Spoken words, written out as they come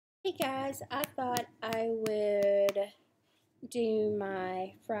Hey guys, I thought I would do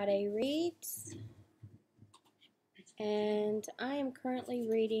my Friday reads, and I am currently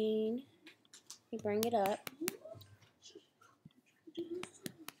reading, let me bring it up.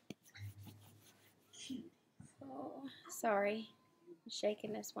 Oh, sorry, I'm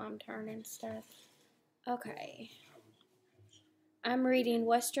shaking this while I'm turning stuff. Okay, I'm reading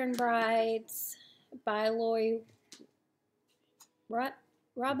Western Brides by Lori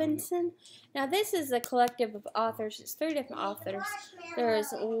Robinson. Now this is a collective of authors. It's 3 different authors.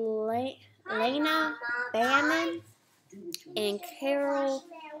 There's Lena Bannon and Carol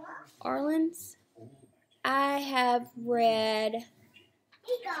Arlenz. I have read.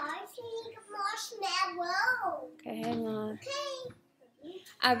 Hey guys, you need a marshmallow. Okay, hang on. Okay.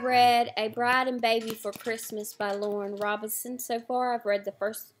 I've read A Bride and Baby for Christmas by Lauren Robinson so far. I've read the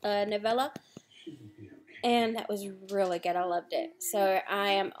first novella, and that was really good. I loved it. So I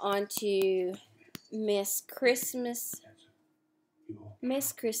am on to Miss Christina's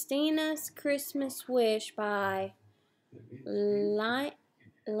Christmas Wish by Lena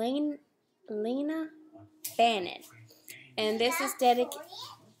Bannon. And this is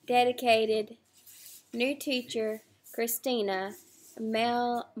dedicated new teacher Christina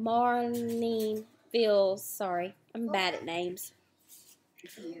Marlene Bills. Sorry, I'm bad at names.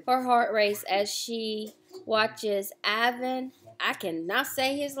 Her heart race as she watches Ivan. I cannot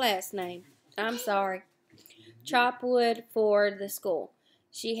say his last name. I'm sorry. Chop wood for the school.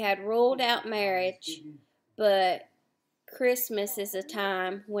 She had ruled out marriage, but Christmas is a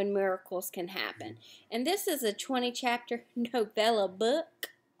time when miracles can happen. And this is a 20-chapter novella book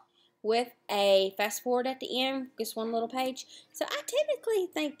with a fast forward at the end, just one little page. So I typically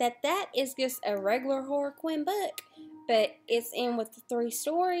think that that is just a regular Harlequin book, but it's in with the 3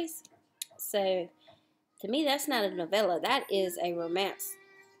 stories. So to me, that's not a novella. That is a romance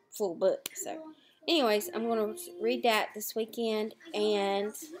full book. So anyways, I'm going to read that this weekend.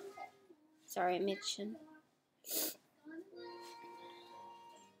 And sorry, I mentioned.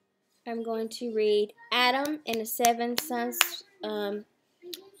 I'm going to read Adam and the Seven Sons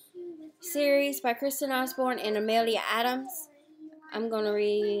series by Kristen Osborne and Amelia Adams. I'm going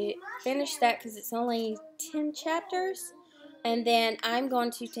to finish that because it's only 10 chapters. And then I'm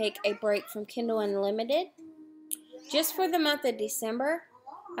going to take a break from Kindle Unlimited just for the month of December.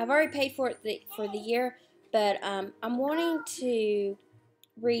 I've already paid for it for the year, but I'm wanting to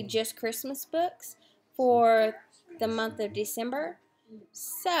read just Christmas books for the month of December.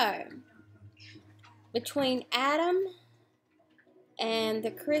 So, between Adam and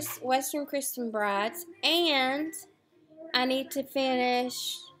the Western Christian Brides, and I need to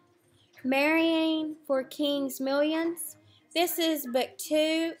finish Marrying for King's Millions. This is book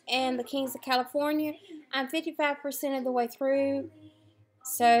 2 and the Kings of California. I'm 55% of the way through,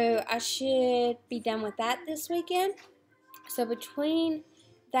 so I should be done with that this weekend. So between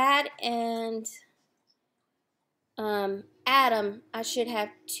that and Adam, I should have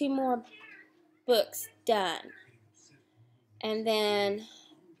 2 more books done. And then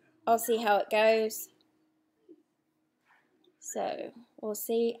I'll see how it goes. So we'll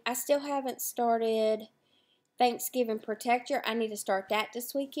see. I still haven't started Thanksgiving Protector. I need to start that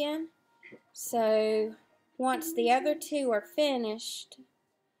this weekend. So once the other 2 are finished,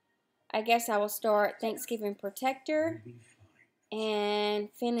 I guess I will start Thanksgiving Protector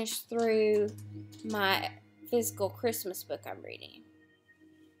and finish through my physical Christmas book I'm reading.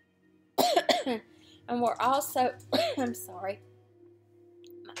 And we're also, I'm sorry,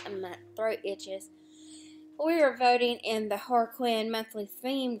 my throat itches. We are voting in the Harlequin monthly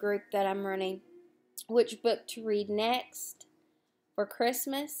theme group that I'm running which book to read next for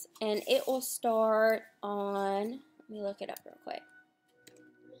Christmas, and it will start on, let me look it up real quick.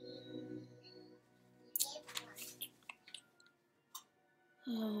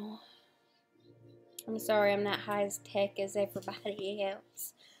 Oh, I'm sorry, I'm not high as tech as everybody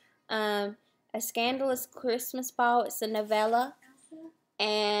else. A Scandalous Christmas Ball. It's a novella,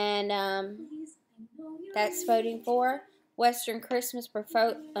 and that's voting for. Western Christmas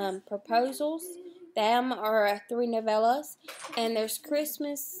Proposals. Them are 3 novellas. And there's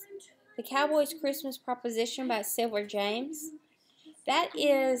The Cowboys Christmas Proposition by Silver James. That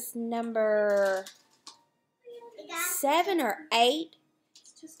is number 7 or 8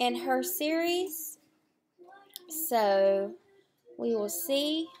 in her series. So we will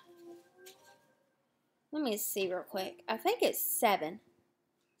see. Let me see real quick. I think it's 7.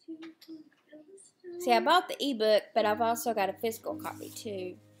 See, I bought the ebook, but I've also got a physical copy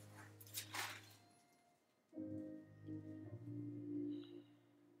too.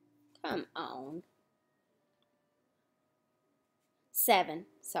 Come on. 7.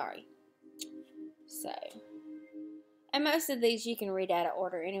 Sorry. So, and most of these you can read out of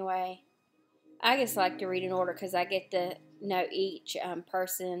order anyway. I just like to read in order because I get to know each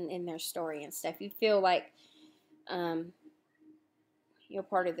person and their story and stuff. You feel like you're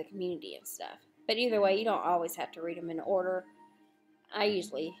part of the community and stuff. But either way, you don't always have to read them in order. I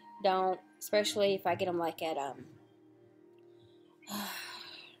usually don't, especially if I get them like at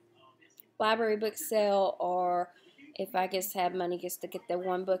library book sale, or if I just have money just to get the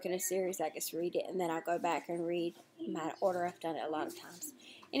one book in a series, I just read it and then I'll go back and read my order. I've done it a lot of times.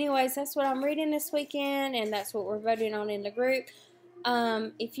 Anyways, that's what I'm reading this weekend, and that's what we're voting on in the group.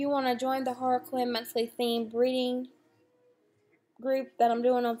 If you want to join the Harlequin monthly themed reading group that I'm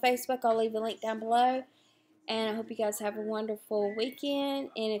doing on Facebook, I'll leave a link down below. And I hope you guys have a wonderful weekend.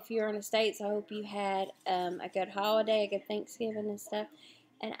 And if you're in the States, I hope you had a good holiday, a good Thanksgiving and stuff.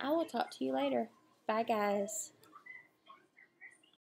 And I will talk to you later. Bye, guys.